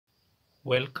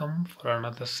Welcome for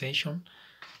another session,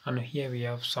 and here we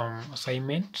have some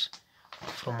assignment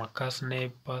from a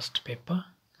CASNEB past paper,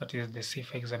 that is the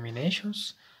CIFA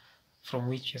examinations, from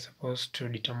which you're supposed to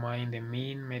determine the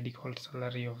mean medical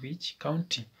salary of each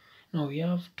county. Now we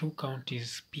have two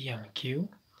counties, P and Q.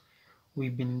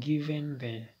 We've been given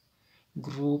the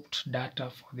grouped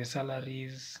data for the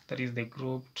salaries, that is the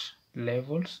grouped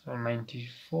levels, so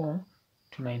 94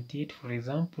 to 98 for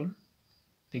example.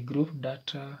 The grouped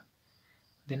data,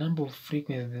 the number of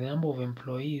frequencies, the number of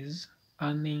employees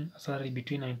earning a salary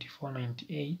between 94 and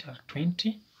 98 are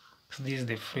 20. So this is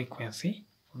the frequency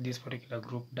for this particular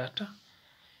group data.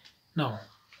 Now,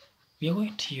 we are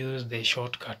going to use the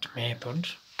shortcut method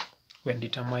when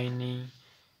determining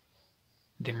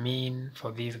the mean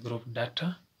for this group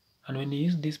data. And when you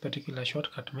use this particular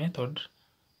shortcut method,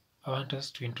 I want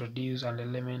us to introduce an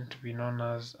element to be known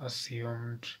as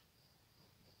assumed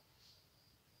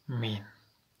mean.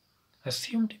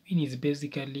 Assumed mean is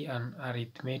basically an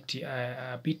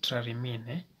arbitrary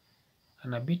mean,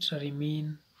 an arbitrary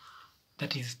mean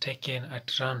that is taken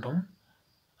at random,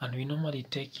 and we normally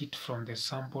take it from the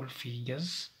sample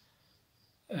figures.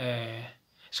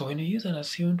 So when you use an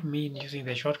assumed mean using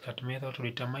the shortcut method to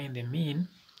determine the mean,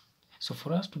 so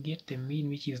for us to get the mean,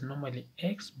 which is normally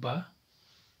x bar,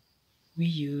 we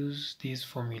use this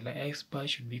formula. X bar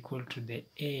should be equal to the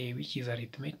A, which is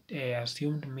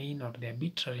assumed mean or the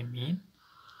arbitrary mean,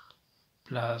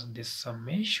 plus the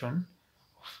summation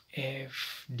of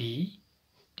FD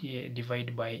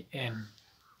divided by N,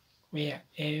 where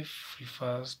F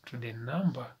refers to the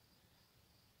number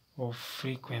of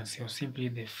frequency, or simply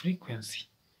the frequency.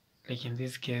 Like in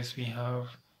this case, we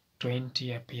have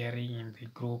 20 appearing in the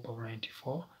group of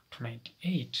 94 to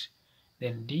 98.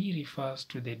 Then D refers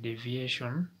to the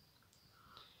deviation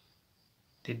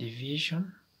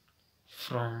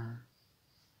from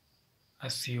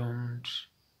assumed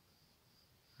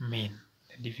mean,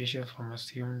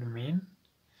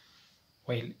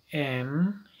 while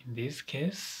N in this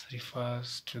case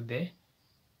refers to the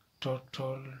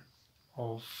total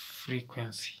of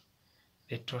frequency,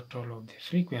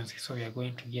 So we are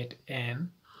going to get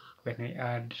N when we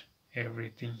add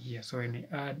everything here. So when we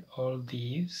add all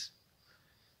these,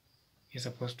 we're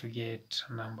supposed to get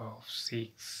a number of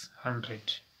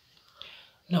 600.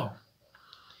 Now,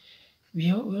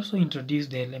 we also introduced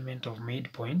the element of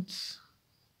midpoints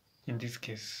in this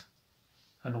case.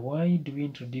 And why do we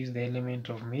introduce the element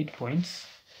of midpoints?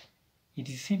 It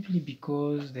is simply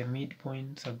because the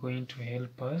midpoints are going to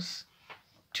help us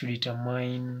to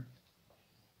determine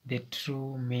the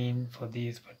true mean for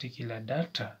this particular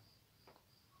data.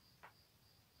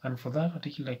 And for that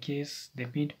particular case, the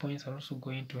midpoints are also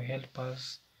going to help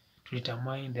us to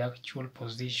determine the actual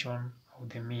position of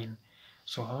the mean.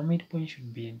 So our midpoint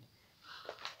should be,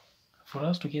 for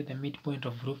us to get the midpoint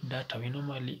of group data, we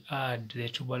normally add the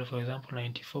two values, for example,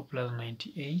 94 plus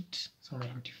 98. So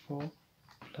 94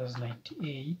 plus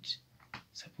 98 is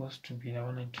supposed to be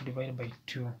 192 divided by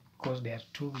 2, because there are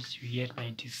 2, which we get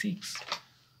 96.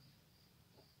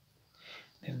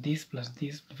 Then this plus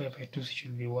this divided by 2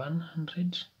 should be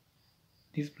 100.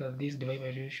 This plus this divided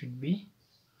by 2 should be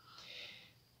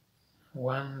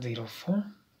 104.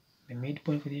 The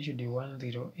midpoint for this should be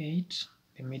 108.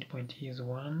 The midpoint here is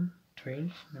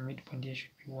 112. The midpoint here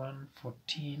should be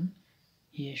 114.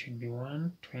 Here should be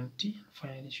 120.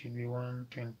 Finally, it should be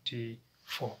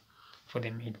 124 for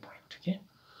the midpoint. Okay.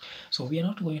 So we are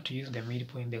not going to use the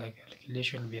midpoint in the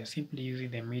calculation. We are simply using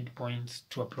the midpoints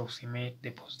to approximate the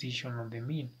position of the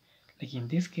mean. Like in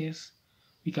this case,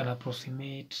 we can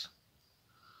approximate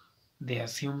the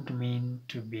assumed mean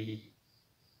to be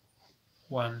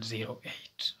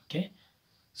 108. Okay.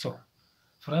 So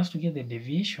for us to get the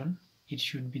deviation, it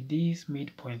should be this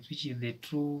midpoint, which is the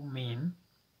true mean,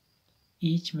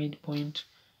 each midpoint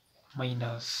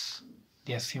minus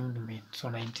the assumed mean. So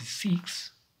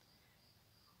 96,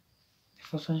 the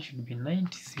first one should be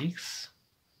 96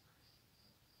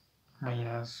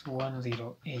 minus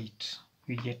 108.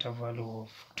 We get a value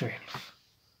of 12,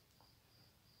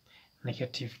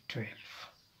 negative 12.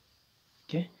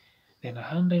 Okay. Then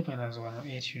 100 minus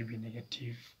 108 should be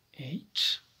negative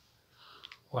 8.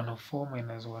 104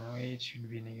 minus 108 should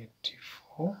be negative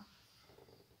 4.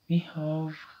 We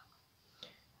have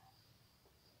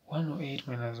 108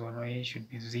 minus 108 should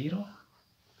be 0.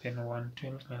 Then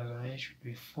 112 minus 108 should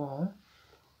be 4.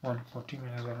 114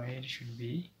 minus 108 should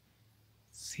be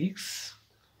 6.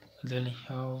 And then we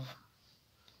have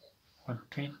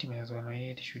 120 minus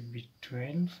 108 should be 12.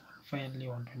 And finally,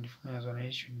 124 minus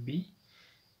 108 should be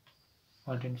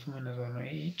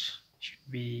 108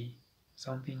 should be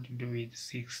something to do with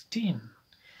 16.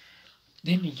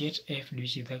 Then we get f,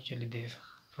 which is actually the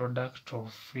product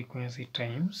of frequency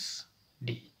times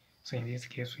d. So in this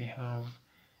case we have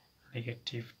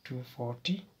negative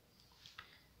 240,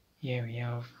 here we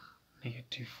have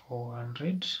negative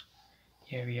 400,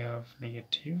 here we have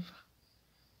negative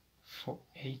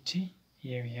 480,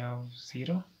 here we have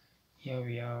 0, here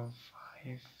we have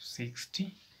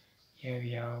 560, here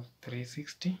we have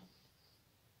 360.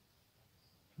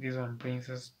 This one brings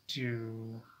us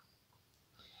to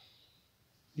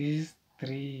this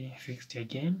 360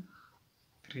 again,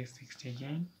 360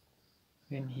 again.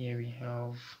 Then here we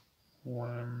have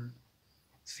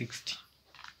 160.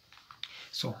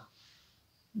 So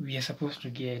we are supposed to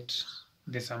get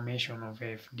the summation of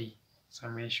FD,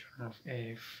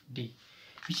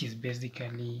 which is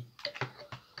basically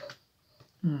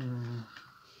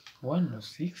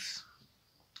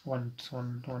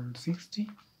 160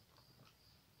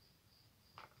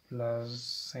 plus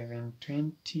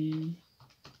 720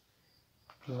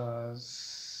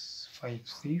 plus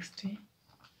 560.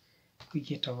 We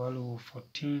get a value of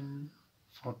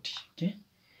 1440. Okay,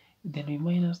 then we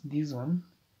minus this one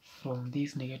from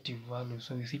this negative value,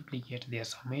 so we simply get their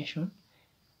summation.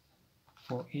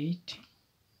 480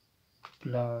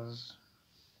 plus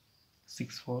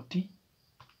 640,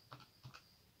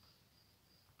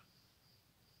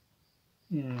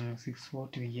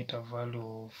 640, we get a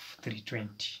value of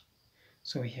 320.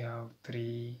 So we have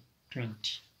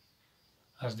 320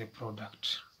 as the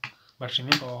product. But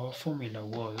remember, our formula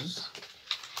was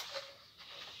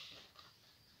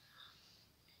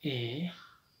A,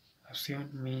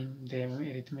 assumed mean, the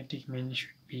arithmetic mean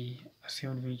should be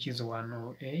assumed, which is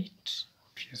 108,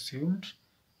 which is assumed,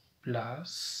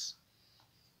 plus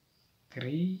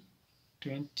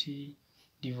 320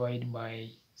 divided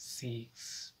by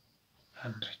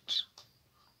 600. It's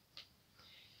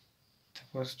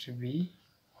supposed to be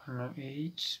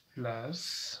 108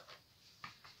 plus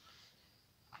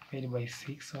divided by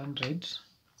 600,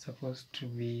 supposed to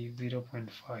be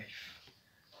 0.5.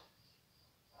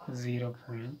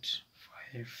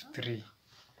 0.53.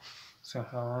 So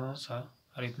our answer,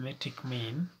 arithmetic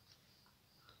mean,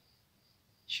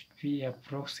 should be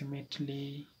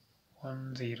approximately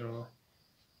 108.53.